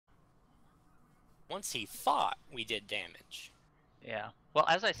once he fought, we did damage. Yeah. Well,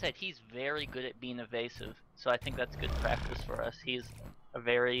 as I said, he's very good at being evasive, so I think that's good practice for us. He's a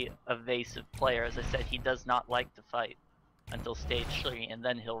very evasive player. As I said, he does not like to fight until stage 3, and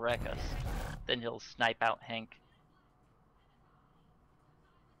then he'll wreck us. Then he'll snipe out Hank.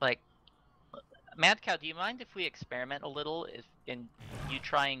 Like, MaddCow, do you mind if we experiment a little and you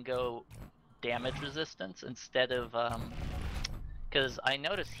try and go damage resistance instead of because I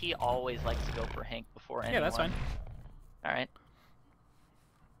notice he always likes to go for Hank before anyone. Yeah, that's fine. All right.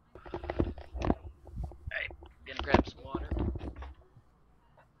 Alright, gonna grab some water.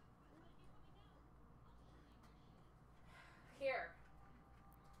 Here.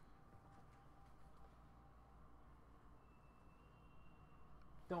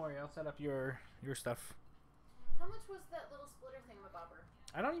 Don't worry, I'll set up your stuff. How much was that little splitter thingamabobber?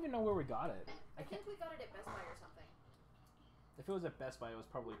 I don't even know where we got it. I think we got it at Best Buy or something. If it was at Best Buy, it was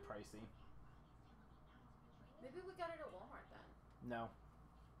probably pricey. Maybe we got it at Walmart then. No.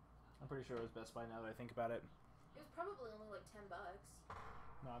 I'm pretty sure it was Best Buy now that I think about it. It was probably only like $10.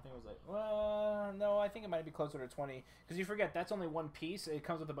 No, I think it was like, well, no, I think it might be closer to 20. Because you forget, that's only one piece. It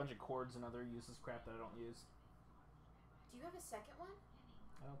comes with a bunch of cords and other useless crap that I don't use. Do you have a second one?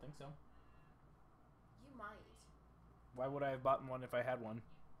 I don't think so. You might. Why would I have bought one if I had one?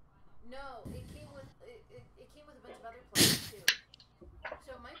 No, it came with it came with a bunch of other players too.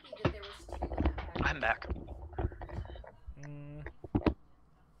 So it might be that there was 2 in that pack. I'm back.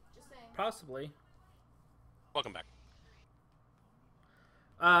 Just saying. Possibly. Welcome back.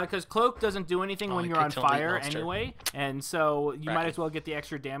 Because Cloak doesn't do anything when you're on fire monster. anyway, and so you might Right. as well get the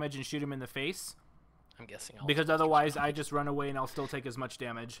extra damage and shoot him in the face. I'm guessing. Because otherwise, I just run away and I'll still take as much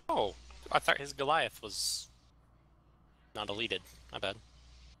damage. Oh, I thought his Goliath was not deleted. My bad.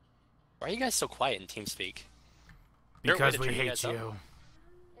 Why are you guys so quiet in TeamSpeak? Because we hate you.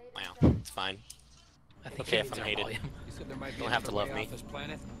 Wow, it's fine. I think Okay, he if needs I'm our hated. volume. You said there might be Don't have to another love way me. off this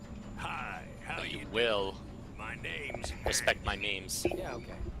planet? Hi, how No, you you doing? will. My name's Respect my names. Yeah,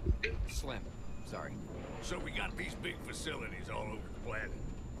 okay. Slim. Sorry. So we got these big facilities all over the planet.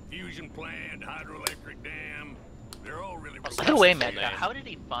 Fusion plant, hydroelectric dam. They're all really By Also, the way, that's the MaddCow, name. how did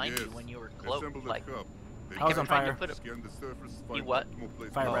he find you Yes. when you were cloaked? Assemble the Like, cup. They I was kept on trying to fire. put a- Scan the surface, You find what? optimal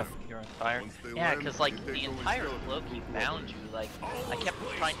place Fire to breath. land. You're on fire? Once they Yeah, land, because like they the take over entire skeleton Loki to bound you. Like I kept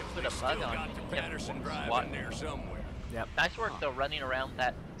trying to put a bug on you. The Kept Patterson Drive swatting in there somewhere. Yep. Nice work though, running around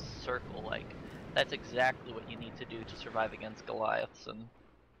that circle. Like that's exactly what you need to do to survive against Goliaths. And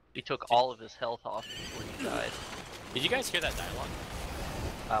you took all of his health off before you died. Did you guys hear that dialogue?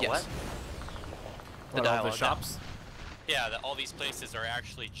 Yes. What? The dialogue. shops. Yeah, that all these places are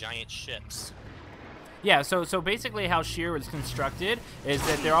actually giant ships. Yeah, so basically how Shear was constructed is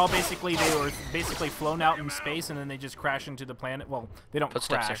that they were basically flown out in space and then they just crash into the planet. Well, they don't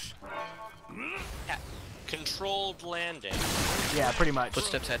Footsteps crash. Yeah. Controlled landing. Yeah, pretty much.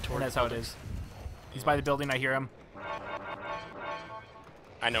 Footsteps head And toward. that's how it is. He's by the building, I hear him.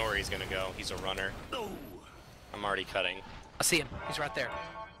 I know where he's gonna go. He's a runner. I'm already cutting. I see him. He's right there.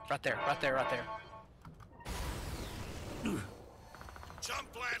 Right there. Right there. Right there.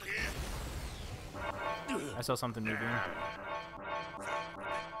 Jump plant here. I saw something moving.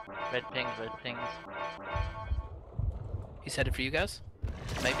 Red pings, red pings. He's headed for you guys.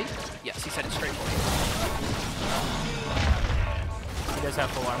 Maybe. Yes, he's headed straight for He does have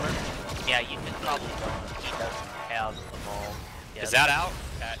full armor. Yeah, you can probably go. He doesn't have them all. Yeah, Is that out?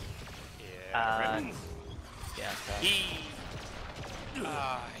 That. Yeah. Yeah.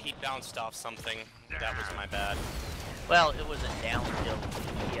 He bounced off something. That was my bad. Well, it was a downhill.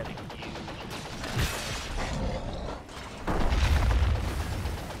 He had a huge.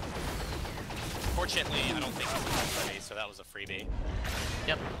 Fortunately, I don't think he was ready, so that was a freebie.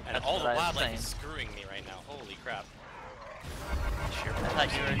 Yep. And That's all the what I was wildlife saying. is screwing me right now. Holy crap. I thought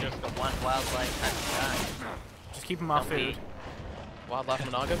you were just a one wildlife type of guy. Just keep him off Don't be. food. Wildlife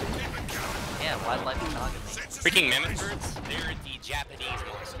monogamy. Yeah, wildlife monogamy. Freaking mammoth birds, they're the Japanese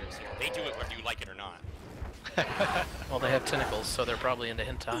monsters. They do it whether you like it or not. Well, they have tentacles, so they're probably into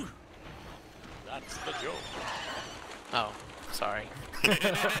hentai. That's the joke. Oh, sorry.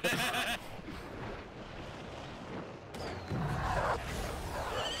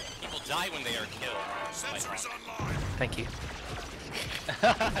 People die when they are killed. Sensors online. Thank you.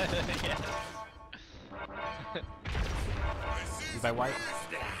 He's by white.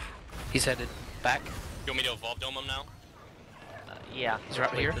 He's headed back. You want me to evolve dome him now? Yeah. He's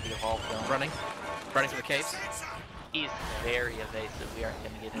right wait here. for the evolved dome. Running. Running for the caves. He's very evasive. We aren't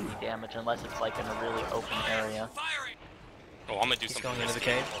going to get any damage unless it's like in a really open area. Oh, I'm gonna do He's something going into the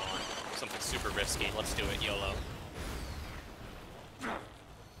risky. cave. Hold on. Something super risky. Let's do it, YOLO.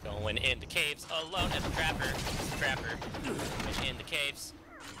 Don't Going into caves alone as a trapper. Trapper. And into caves.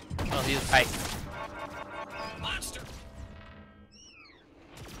 Well, he's Right. Monster!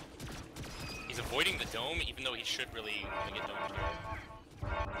 He's avoiding the dome, even though he should really want to get domed here.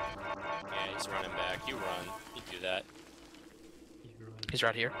 Yeah, he's running back. You run. You do that. He's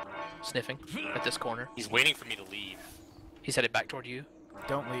right here, sniffing at this corner. He's waiting for me to leave. He's headed back toward you.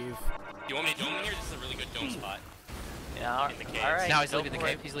 Don't leave. You want me to dome in here? This is a really good dome spot. Yeah, In the cave. alright. Now he's go leaving the for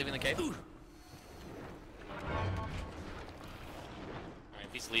cave. it. He's leaving the cave. Alright,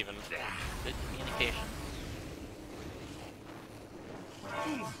 he's leaving. Good communication.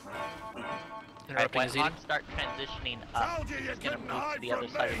 Alright, Interrupting when his eating. Hawks start transitioning up, Told you you he's gonna couldn't move to hide the other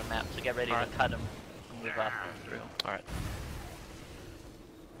from side me. of the map, so get ready Alright. to cut him and move up and through. All right.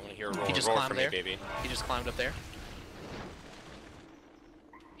 I want to hear a roar, He just roar climbed from there. me, baby. He just climbed up there.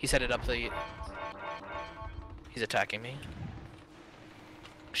 He's headed up the... He's attacking me.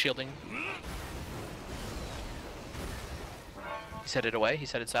 Shielding. He's headed away.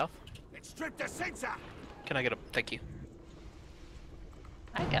 He's headed south. Strip the sensor. Can I get a... Thank you.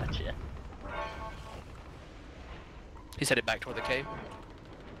 I gotcha. He's headed back toward the cave.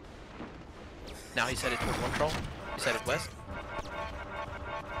 Now he's headed toward one troll. He's headed west.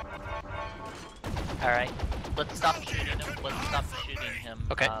 Alright, let's stop shooting him. Let's stop shooting him.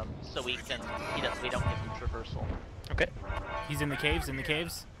 Okay. So we can, we don't give him traversal. Okay. He's in the caves. In the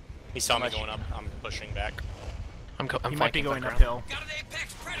caves. He saw me Unless going up. I'm pushing back. I'm He might be flanking going back around. uphill. Got an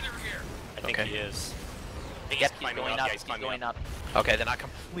apex predator here. I think Okay. he is. I think Yep, he's he's climbing going up. up. Yeah, he's He's climbing going up. up. Okay, then I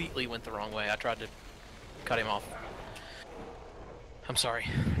completely went the wrong way. I tried to cut him off. I'm sorry.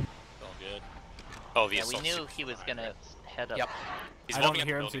 All good. Oh, the Yeah, we assault knew super he was high. gonna head up. Yep. He's I don't walking up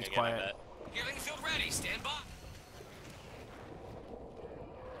hear the him, so building he's again, I quiet. bet. Healing field ready. Stand by.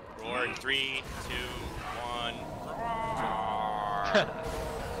 Roar in 3, 2, 1.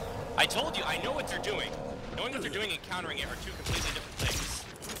 I told you, I know what they're doing. Knowing what they're doing and countering it are two completely different things.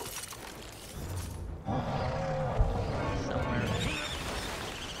 Somewhere.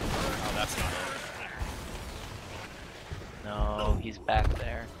 Oh, that's not it. No, he's back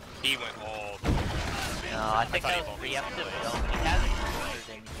there. He went all. No, I think thought that he was always preemptive played. though. He hasn't entered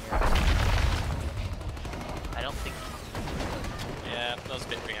in here. I don't think. Yeah, that was a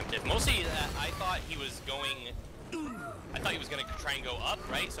bit preemptive. Mostly, I thought he was going. I thought he was gonna try and go up,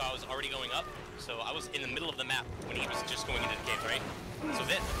 right? So I was already going up. So I was in the middle of the map when he was just going into the cave, right? So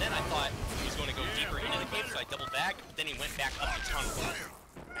then I thought he was going to go deeper into the cave, so I doubled back. But then he went back up the tunnel,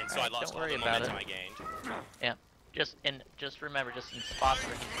 and so I Alright, lost don't all worry the about momentum it. I gained. Yeah. Just remember, just in spots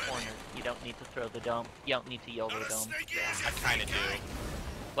where he's cornered, you don't need to throw the dome. You don't need to YOLO dome. I kind of do.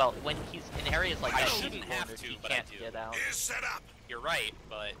 Well, when he's in areas like I that, he's shouldn't have cornered, to, he but I can't do. get out. Is set up. You're right,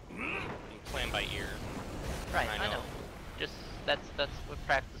 but you plan by ear. Right, I I know. know. Just that's what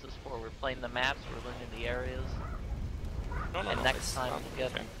practice is for. We're playing the maps, we're learning the areas, No, and next time not we'll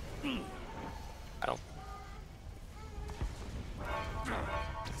get okay. them. I don't.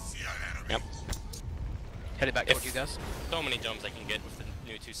 Yep. Headed back If- toward you guys. So many domes I can get with the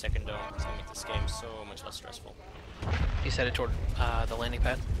new 2-second dome. It's gonna make this game so much less stressful. He's headed toward the landing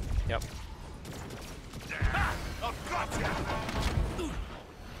pad. Yep. I've got you.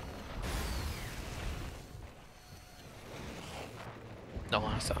 No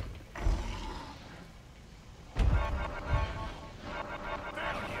line of sight.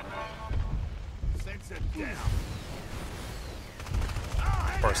 Sensor down.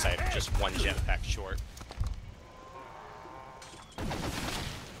 Of course, I'm just one jetpack short.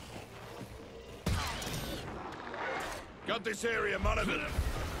 Got this area monitored.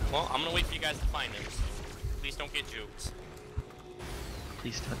 Well, I'm gonna wait for you guys to find him. Please don't get juked.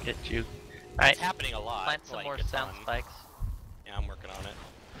 Please don't get juked. Alright, It's happening a lot. plant some like, more a sound ton. spikes. Yeah, I'm working on it.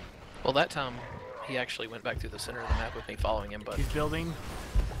 Well, that time he actually went back through the center of the map with me following him, but He's building.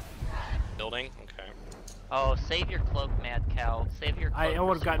 Building? Okay. Oh, save your cloak, Mad Cow. Save your cloak. I for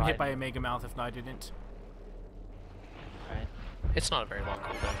would have gotten hit by a surviving. mega mouth if I didn't. Alright. it's not a very long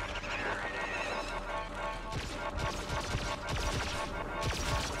cooldown.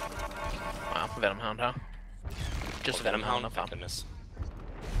 Wow, Venom Hound, huh? Just a Venom Hound, Thank fine. goodness.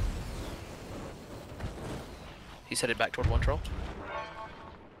 He's headed back toward one troll.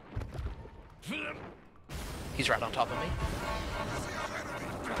 He's right on top of me.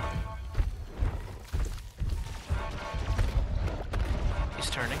 He's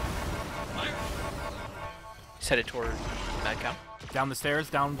turning. He's headed toward MaddCow. Down the stairs,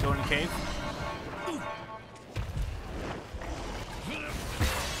 down to the cave.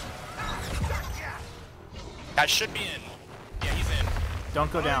 That should be in. Yeah, he's in.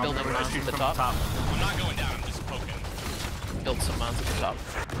 Don't go down. Building We're gonna around shoot the from top. the top. I'm not going down, I'm just poking. Built some mounds at the top.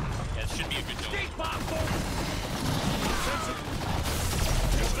 should be a good dome.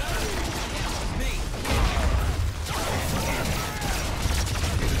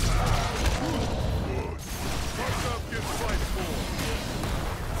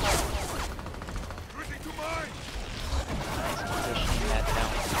 Nice positioning that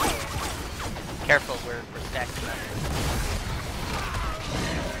down. Careful, we're stacking up.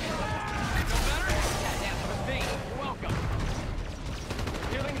 You're welcome.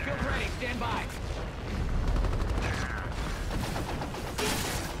 Healing field ready. Stand by.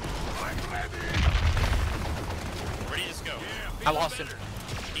 Where did he just go? I lost him.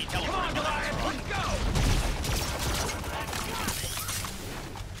 He teleported. Let's go.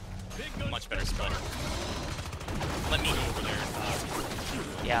 Much better split. Let me go over there.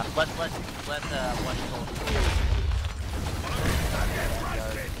 Yeah, let one pull.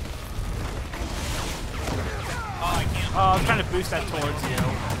 Oh, I can't. Oh, I was trying to boost that towards you.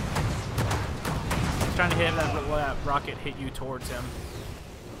 I was trying to hit that rocket hit you towards him.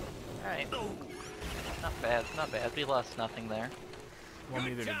 Alright. Not bad, not bad. We lost nothing there. Well,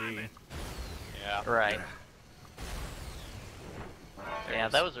 neither did we. Yeah. Right. Yeah,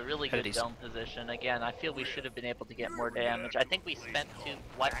 that was a really good Hades. dome position. Again, I feel we should have been able to get more damage. I think we spent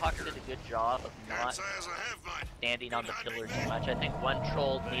Whitehawk did a good job of not standing on the pillar too much. I think one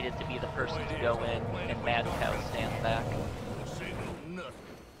troll needed to be the person to go in, and MaddCow stand back.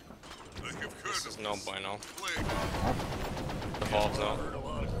 This is no bueno. The Valve zone.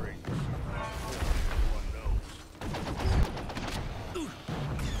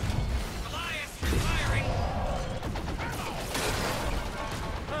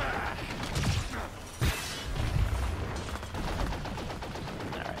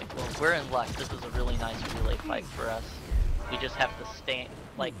 Alright, well, we're in luck. This is a really nice relay fight for us. We just have to stand.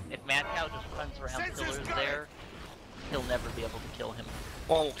 Like, if MaddCow just runs around pillars there, he'll never be able to kill him.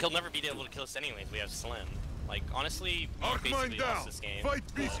 Well, he'll never be able to kill us anyways. We have Slim. Like, honestly, we basically lost this game.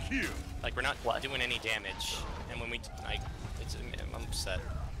 Like, we're not doing any damage. And when we, like, I'm upset.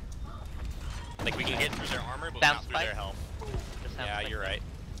 Like, we can get through their armor, but not through their health. Yeah, you're right.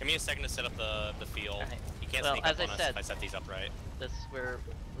 Give me a second to set up the field. Right. You can't Well, sneak up as I on us said, if I set these up right. We're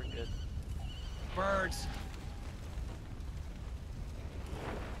good. Birds.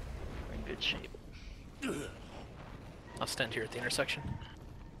 We're in good shape. I'll stand here at the intersection.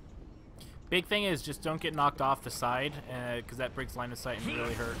 Big thing is just don't get knocked off the side, because that breaks line of sight and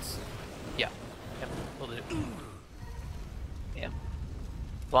really hurts. Yeah. Yep, we'll do. Yeah.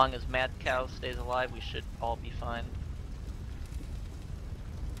 As long as MaddCow stays alive, we should all be fine.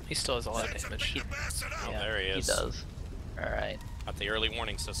 He still has a lot of damage. Oh, there he is. He does. Alright. Got the early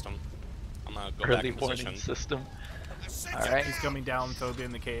warning system. I'm gonna go back Early in warning position. system. Alright. He's coming down, so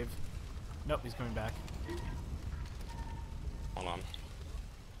in the cave. Nope, he's coming back. Hold on.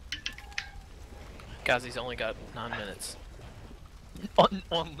 Guys, he's only got 9 minutes.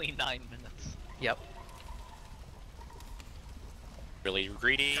 Only 9 minutes. Yep. Really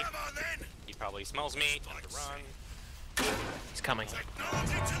greedy. He probably smells me. Time to run. He's coming.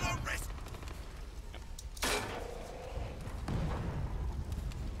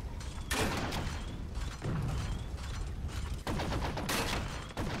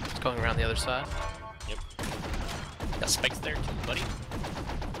 He's going around the other side. Yep. Got spikes there too, buddy.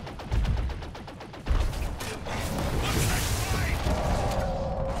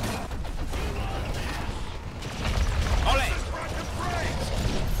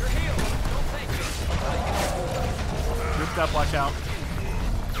 Grouped up, watch out.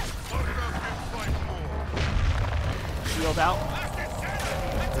 Shield out.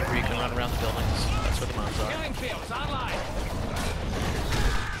 Where you can run around the buildings. That's where the mines are. Killing fields online.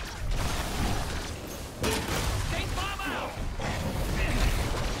 Take bomb out.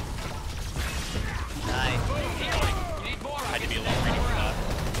 Nice. Healing. You need more. I had to be a little ready for that.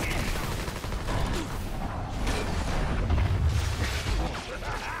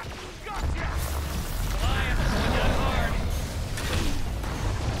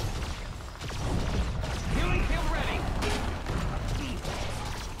 Healing field ready.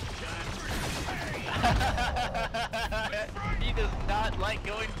 He does not like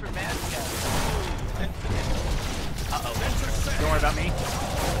going for MaddCow. Uh-oh. Don't worry about me.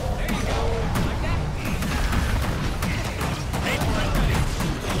 There you go. Like that. Hey, for it.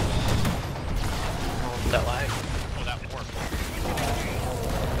 That lag. Oh, that worked.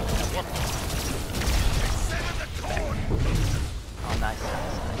 That worked. Oh, nice.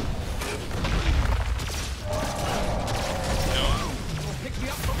 No. Pick me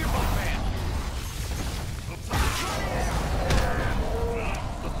up from your bunk, man.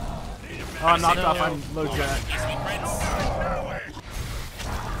 Oh, I'm knocked off. I'm low jet. Easy, friends.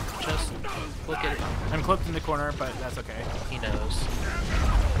 Just look at it. I'm clipped in the corner, but that's okay. He knows.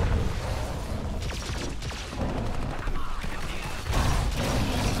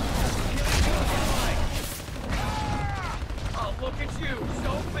 Oh, look at you!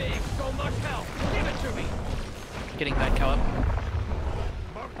 So big, so much help! Give it to me! Getting MaddCow up.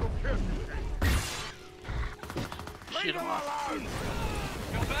 Shoot him off.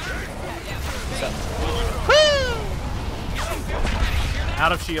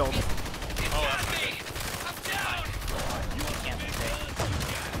 Out of shield. Oh, that's good. Can't stay.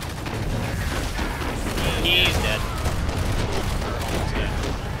 He's dead.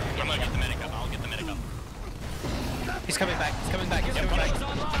 I'm gonna get the medic up. I'll get the medic up. He's coming back. He's coming back. He's coming back.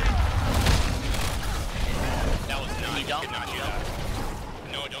 That was not. You You don't? could not do You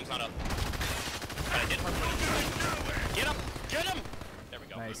that. No, Dome's not up. But I did harpoon him. Get him! Get him! There we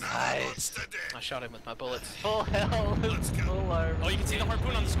go. Nice. Nice. I shot him with my bullets. Full health. Full armor. Oh, you can see the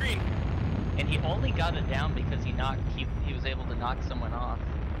harpoon on the screen. And he only got it down because he was able to knock someone off.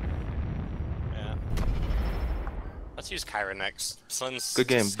 Yeah. Let's use Kyra next. Slim's Good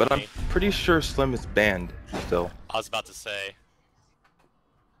game, but I'm skinny. pretty sure Slim is banned still. I was about to say.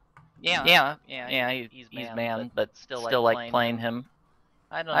 Yeah. He's banned, but still like playing him.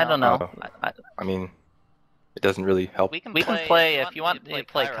 I don't know. I mean, it doesn't really help. We can play if you want to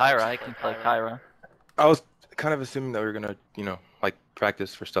play Kyra. I can play Kyra. I was kind of assuming that we were gonna, you know, like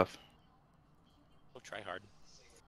practice for stuff. We'll try hard.